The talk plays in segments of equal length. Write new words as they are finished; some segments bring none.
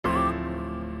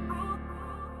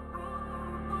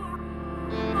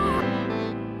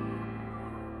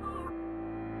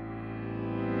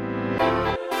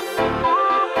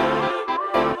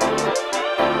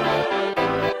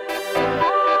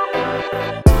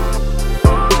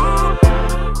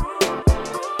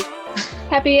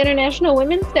Happy International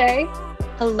Women's Day.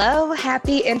 Hello,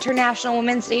 happy International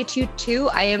Women's Day to you too.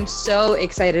 I am so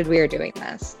excited we are doing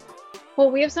this.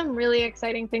 Well, we have some really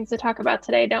exciting things to talk about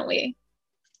today, don't we?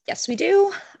 Yes, we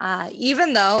do.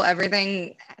 Even though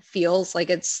everything feels like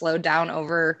it's slowed down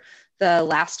over the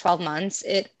last 12 months,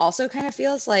 it also kind of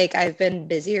feels like I've been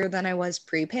busier than I was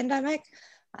pre-pandemic.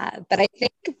 But I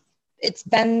think it's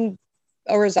been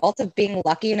a result of being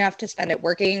lucky enough to spend it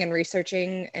working and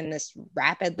researching in this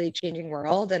rapidly changing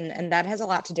world, and that has a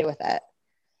lot to do with it.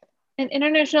 And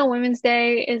International Women's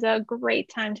Day is a great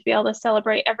time to be able to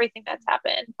celebrate everything that's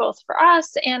happened, both for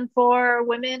us and for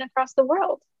women across the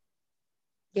world.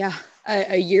 Yeah,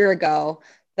 a year ago,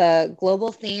 the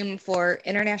global theme for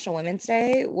International Women's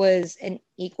Day was an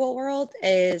equal world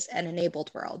is an enabled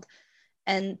world.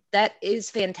 And that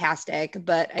is fantastic.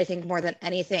 But I think more than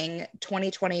anything,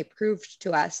 2020 proved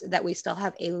to us that we still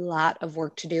have a lot of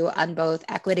work to do on both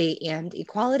equity and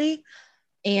equality.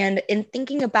 And in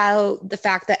thinking about the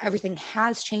fact that everything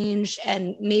has changed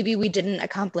and maybe we didn't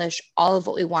accomplish all of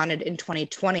what we wanted in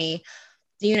 2020,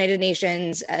 the United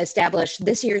Nations established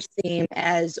this year's theme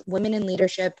as Women in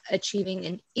Leadership Achieving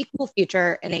an Equal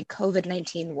Future in a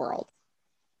COVID-19 World.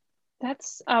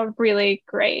 That's a really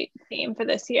great theme for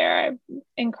this year.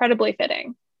 Incredibly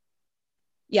fitting.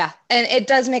 Yeah, and it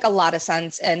does make a lot of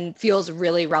sense and feels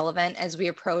really relevant as we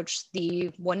approach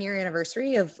the 1 year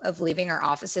anniversary of leaving our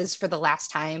offices for the last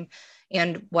time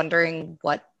and wondering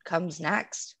what comes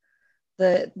next.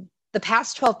 The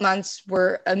past 12 months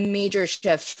were a major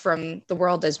shift from the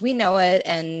world as we know it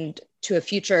and to a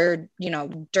future,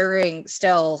 during,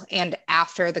 still, and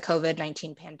after the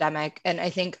COVID-19 pandemic. And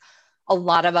I think a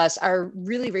lot of us are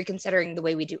really reconsidering the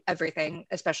way we do everything,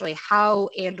 especially how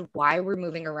and why we're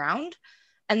moving around.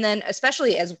 And then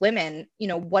especially as women,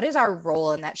 what is our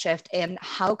role in that shift and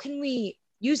how can we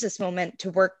use this moment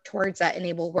to work towards that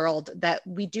enabled world that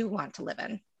we do want to live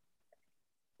in?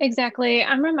 Exactly.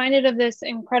 I'm reminded of this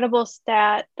incredible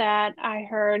stat that I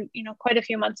heard, quite a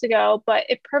few months ago, but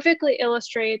it perfectly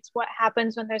illustrates what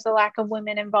happens when there's a lack of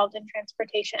women involved in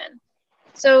transportation.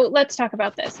 So let's talk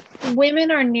about this.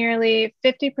 Women are nearly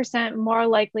 50% more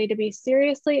likely to be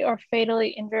seriously or fatally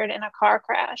injured in a car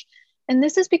crash. And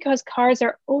this is because cars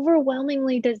are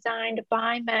overwhelmingly designed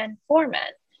by men for men.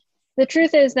 The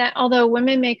truth is that although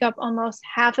women make up almost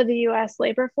half of the US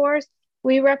labor force,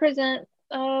 we represent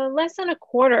less than a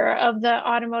quarter of the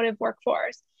automotive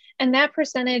workforce. And that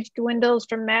percentage dwindles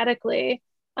dramatically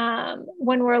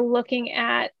when we're looking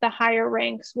at the higher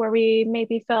ranks where we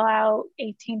maybe fill out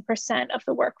 18% of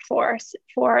the workforce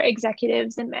for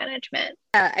executives and management.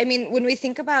 I mean, when we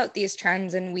think about these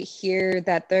trends and we hear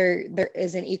that there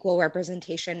is an equal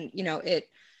representation,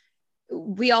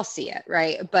 we all see it,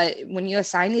 right? But when you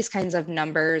assign these kinds of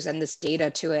numbers and this data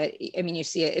to it, I mean, you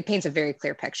see it paints a very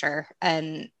clear picture.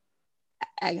 And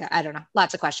I don't know,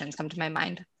 lots of questions come to my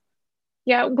mind.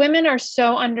 Yeah, women are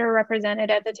so underrepresented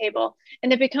at the table.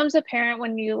 And it becomes apparent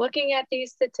when you're looking at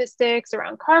these statistics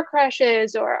around car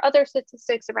crashes or other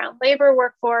statistics around labor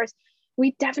workforce.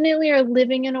 We definitely are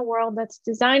living in a world that's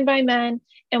designed by men.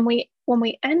 And when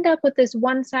we end up with this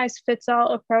one size fits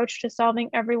all approach to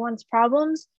solving everyone's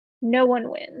problems, no one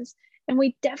wins. And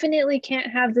we definitely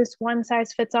can't have this one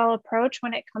size fits all approach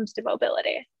when it comes to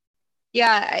mobility.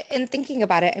 Yeah, and thinking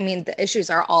about it, I mean, the issues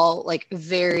are all like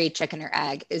very chicken or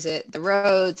egg. Is it the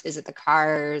roads? Is it the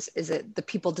cars? Is it the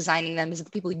people designing them? Is it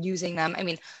the people using them? I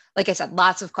mean, like I said,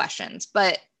 lots of questions.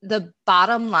 But the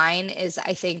bottom line is,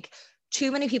 I think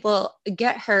too many people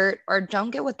get hurt or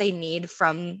don't get what they need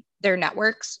from their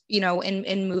networks,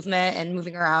 in movement and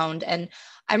moving around. And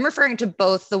I'm referring to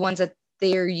both the ones that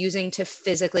they are using to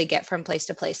physically get from place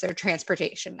to place, their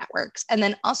transportation networks, and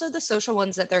then also the social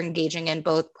ones that they're engaging in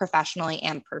both professionally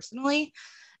and personally.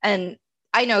 And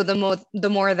I know the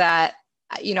more that,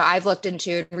 I've looked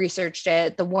into and researched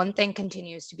it, the one thing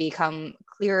continues to become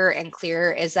clearer and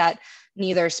clearer is that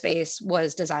neither space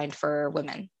was designed for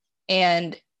women.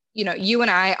 And you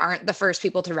and I aren't the first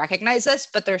people to recognize this,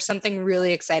 but there's something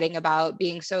really exciting about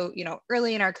being so,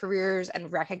 early in our careers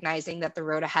and recognizing that the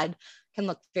road ahead can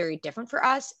look very different for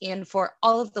us and for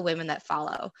all of the women that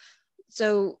follow.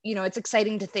 So, it's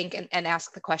exciting to think and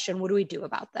ask the question, what do we do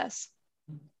about this?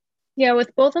 Yeah,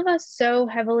 with both of us so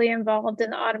heavily involved in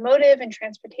the automotive and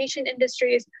transportation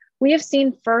industries, we have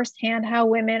seen firsthand how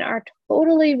women are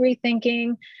totally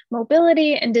rethinking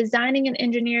mobility and designing and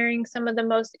engineering some of the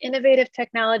most innovative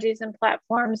technologies and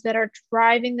platforms that are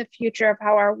driving the future of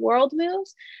how our world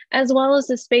moves, as well as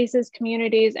the spaces,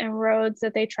 communities, and roads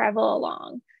that they travel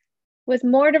along. With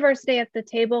more diversity at the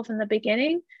table from the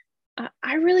beginning,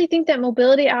 I really think that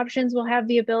mobility options will have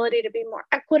the ability to be more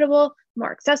equitable,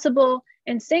 more accessible,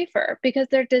 and safer because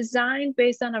they're designed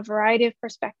based on a variety of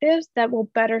perspectives that will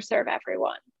better serve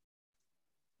everyone.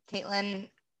 Caitlin,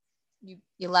 you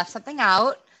left something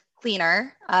out,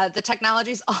 cleaner. The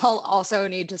technologies all also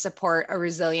need to support a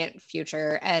resilient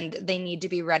future, and they need to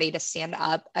be ready to stand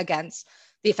up against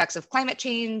the effects of climate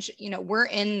change. We're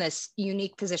in this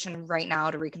unique position right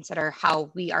now to reconsider how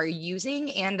we are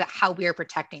using and how we are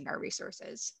protecting our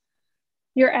resources.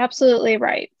 You're absolutely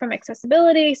right. From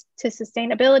accessibility to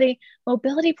sustainability,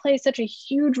 mobility plays such a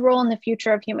huge role in the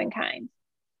future of humankind.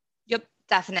 Yep,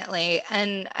 definitely.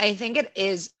 And I think it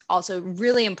is also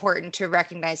really important to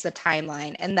recognize the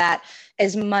timeline, and that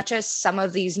as much as some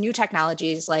of these new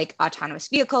technologies like autonomous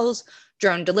vehicles,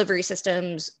 drone delivery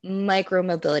systems,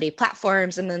 micro-mobility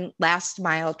platforms, and then last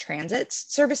mile transit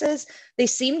services, they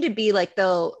seem to be like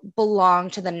they'll belong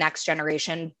to the next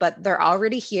generation, but they're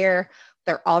already here,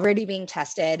 they're already being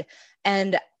tested.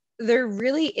 And there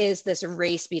really is this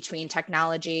race between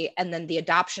technology and then the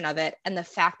adoption of it, and the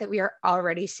fact that we are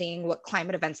already seeing what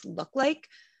climate events look like.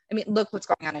 I mean, look what's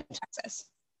going on in Texas.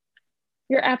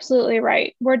 You're absolutely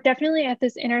right. We're definitely at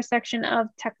this intersection of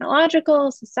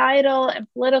technological, societal, and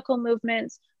political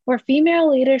movements where female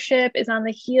leadership is on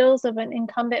the heels of an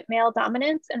incumbent male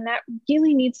dominance, and that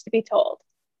really needs to be told.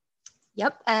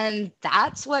 Yep, and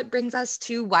that's what brings us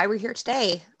to why we're here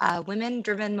today,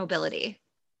 women-driven mobility.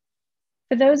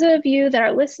 For those of you that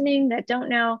are listening that don't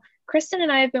know, Kristen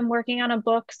and I have been working on a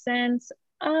book since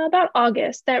about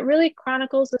August that really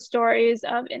chronicles the stories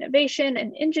of innovation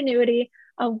and ingenuity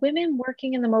of women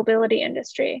working in the mobility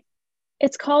industry.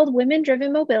 It's called Women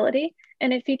Driven Mobility,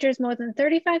 and it features more than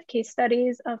 35 case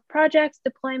studies of projects,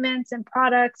 deployments, and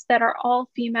products that are all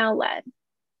female-led.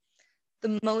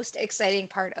 The most exciting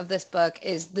part of this book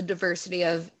is the diversity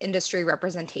of industry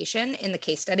representation in the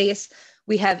case studies.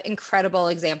 We have incredible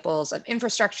examples of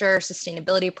infrastructure,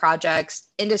 sustainability projects,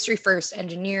 industry first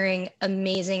engineering,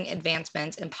 amazing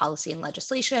advancements in policy and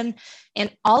legislation.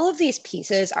 And all of these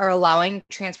pieces are allowing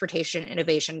transportation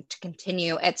innovation to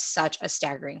continue at such a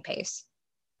staggering pace.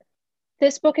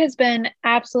 This book has been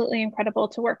absolutely incredible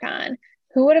to work on.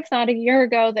 Who would have thought a year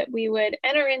ago that we would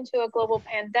enter into a global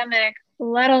pandemic,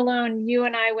 let alone you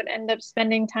and I would end up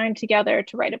spending time together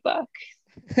to write a book?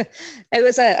 It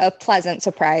was a pleasant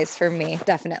surprise for me,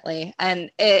 definitely.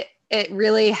 And it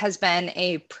really has been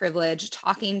a privilege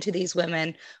talking to these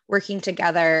women, working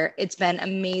together. It's been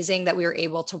amazing that we were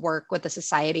able to work with the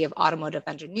Society of Automotive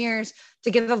Engineers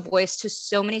to give a voice to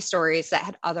so many stories that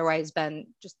had otherwise been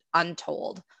just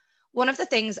untold. One of the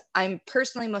things I'm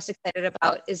personally most excited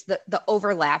about is the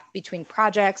overlap between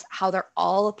projects, how they're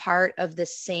all a part of the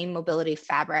same mobility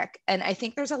fabric. And I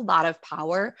think there's a lot of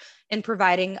power in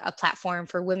providing a platform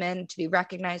for women to be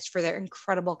recognized for their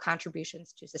incredible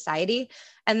contributions to society.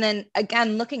 And then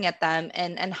again, looking at them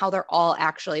and how they're all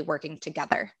actually working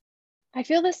together. I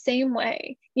feel the same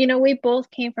way. We both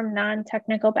came from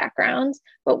non-technical backgrounds,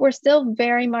 but we're still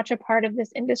very much a part of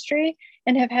this industry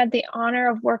and have had the honor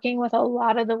of working with a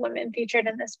lot of the women featured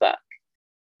in this book.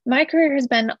 My career has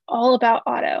been all about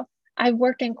auto. I've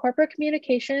worked in corporate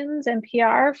communications and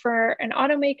PR for an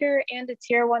automaker and a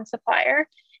tier one supplier.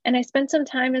 And I spent some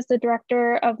time as the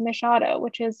director of MICHAUTO,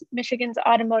 which is Michigan's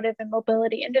Automotive and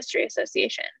Mobility Industry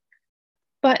Association.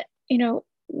 But,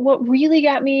 what really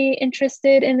got me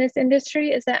interested in this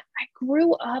industry is that I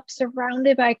grew up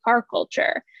surrounded by car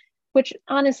culture, which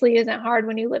honestly isn't hard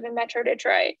when you live in Metro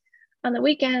Detroit. On the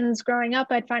weekends growing up,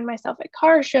 I'd find myself at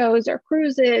car shows or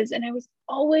cruises, and I was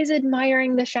always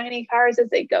admiring the shiny cars as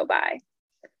they go by.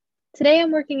 Today,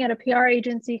 I'm working at a PR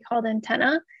agency called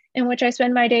Antenna, in which I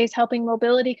spend my days helping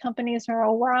mobility companies from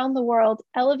around the world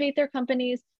elevate their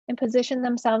companies and position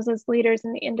themselves as leaders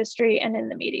in the industry and in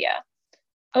the media.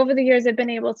 Over the years, I've been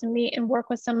able to meet and work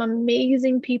with some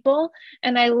amazing people,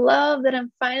 and I love that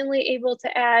I'm finally able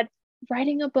to add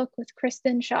writing a book with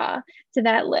Kristen Shaw to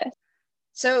that list.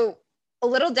 So a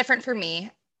little different for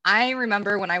me. I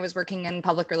remember when I was working in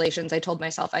public relations, I told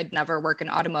myself I'd never work in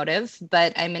automotive,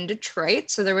 but I'm in Detroit,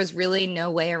 so there was really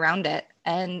no way around it.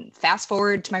 And fast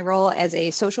forward to my role as a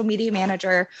social media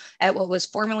manager at what was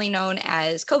formerly known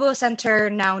as Kobo Center,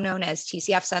 now known as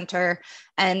TCF Center.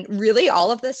 And really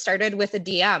all of this started with a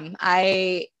DM.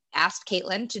 I asked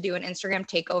Caitlin to do an Instagram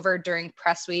takeover during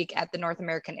press week at the North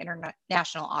American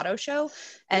International Auto Show.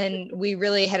 And we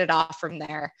really hit it off from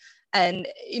there. And,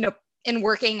 in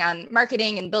working on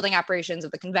marketing and building operations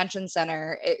of the convention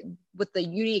center, with the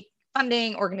unique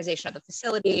funding, organization of the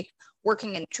facility,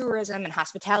 working in tourism and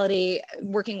hospitality,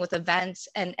 working with events,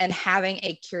 and having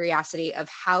a curiosity of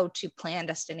how to plan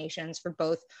destinations for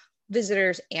both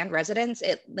visitors, and residents,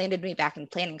 it landed me back in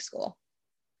planning school.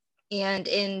 And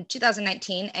in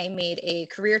 2019, I made a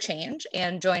career change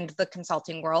and joined the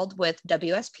consulting world with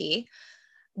WSP,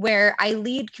 where I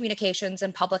lead communications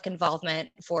and public involvement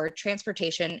for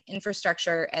transportation,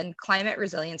 infrastructure, and climate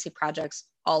resiliency projects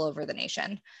all over the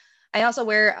nation. I also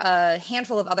wear a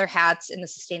handful of other hats in the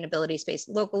sustainability space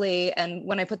locally, and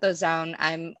when I put those down,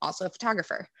 I'm also a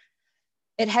photographer.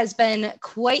 It has been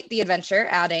quite the adventure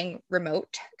adding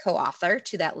remote co-author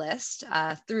to that list.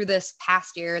 Through this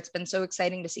past year, it's been so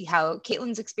exciting to see how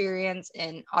Caitlin's experience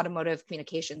in automotive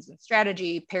communications and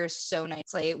strategy pairs so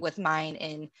nicely with mine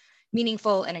in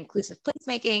meaningful and inclusive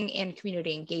placemaking and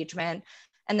community engagement,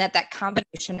 and that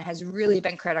combination has really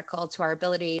been critical to our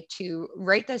ability to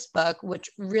write this book, which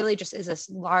really just is this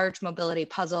large mobility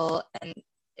puzzle. And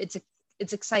it's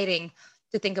exciting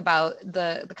to think about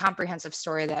the comprehensive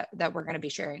story that we're going to be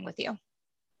sharing with you.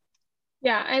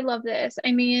 Yeah, I love this.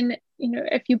 I mean,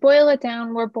 if you boil it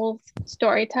down, we're both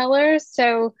storytellers.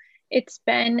 So it's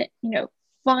been,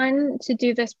 fun to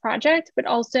do this project, but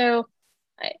also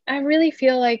I really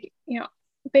feel like,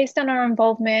 based on our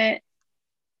involvement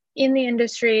in the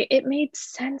industry, it made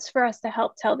sense for us to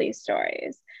help tell these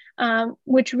stories,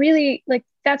 which really,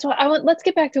 that's what I want. Let's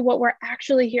get back to what we're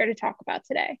actually here to talk about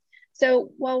today.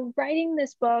 So while writing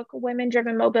this book, Women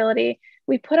Driven Mobility,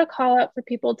 we put a call out for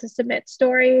people to submit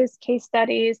stories, case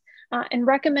studies, and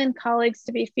recommend colleagues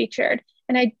to be featured.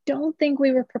 And I don't think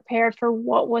we were prepared for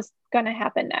what was going to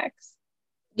happen next.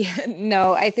 Yeah,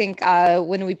 no, I think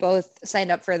when we both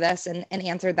signed up for this and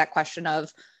answered that question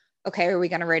of, okay, are we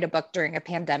going to write a book during a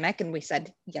pandemic? And we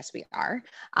said, yes, we are.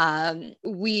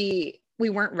 We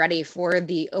weren't ready for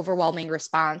the overwhelming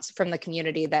response from the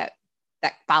community that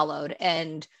followed.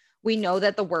 And we know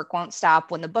that the work won't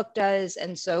stop when the book does.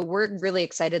 And so we're really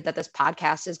excited that this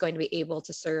podcast is going to be able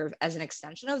to serve as an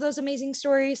extension of those amazing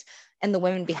stories and the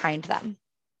women behind them.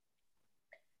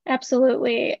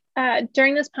 Absolutely.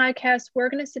 During this podcast, we're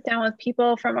going to sit down with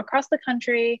people from across the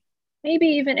country, maybe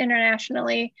even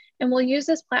internationally, and we'll use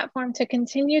this platform to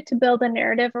continue to build a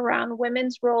narrative around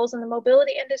women's roles in the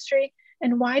mobility industry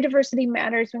and why diversity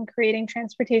matters when creating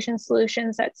transportation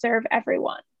solutions that serve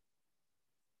everyone.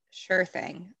 Sure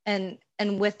thing. And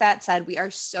with that said, we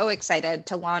are so excited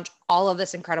to launch all of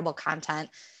this incredible content.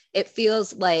 It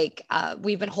feels like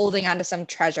we've been holding on to some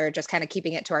treasure, just kind of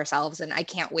keeping it to ourselves. And I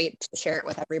can't wait to share it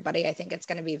with everybody. I think it's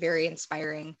going to be very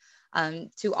inspiring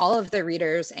to all of the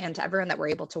readers and to everyone that we're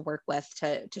able to work with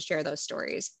to share those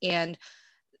stories. And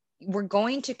we're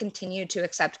going to continue to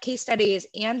accept case studies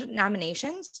and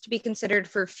nominations to be considered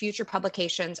for future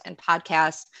publications and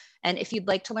podcasts. And if you'd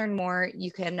like to learn more,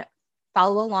 you can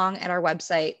follow along at our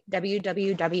website,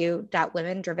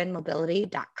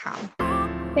 www.womendrivenmobility.com.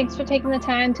 Thanks for taking the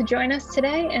time to join us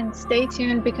today, and stay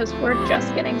tuned because we're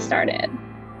just getting started.